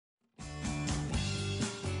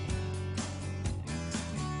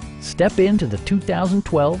Step into the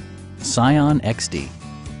 2012 Scion XD.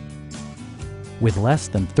 With less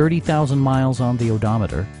than 30,000 miles on the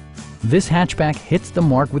odometer, this hatchback hits the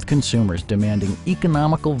mark with consumers demanding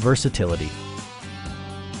economical versatility.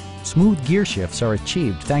 Smooth gear shifts are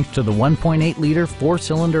achieved thanks to the 1.8-liter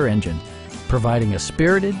four-cylinder engine, providing a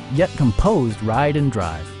spirited yet composed ride and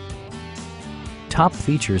drive. Top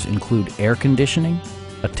features include air conditioning,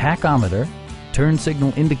 a tachometer, turn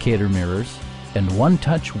signal indicator mirrors, and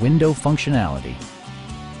one-touch window functionality.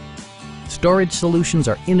 Storage solutions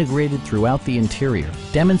are integrated throughout the interior,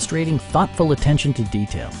 demonstrating thoughtful attention to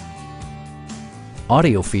detail.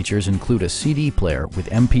 Audio features include a CD player with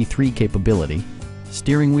MP3 capability,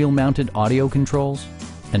 steering wheel mounted audio controls,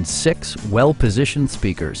 and 6 well-positioned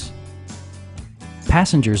speakers.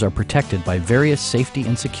 Passengers are protected by various safety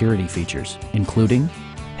and security features, including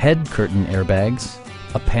head curtain airbags,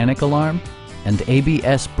 a panic alarm, and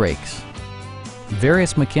ABS brakes.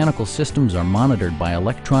 Various mechanical systems are monitored by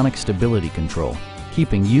electronic stability control,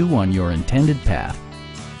 keeping you on your intended path.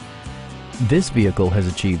 This vehicle has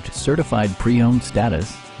achieved certified pre-owned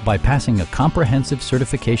status by passing a comprehensive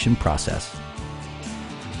certification process.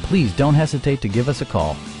 Please don't hesitate to give us a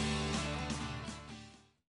call.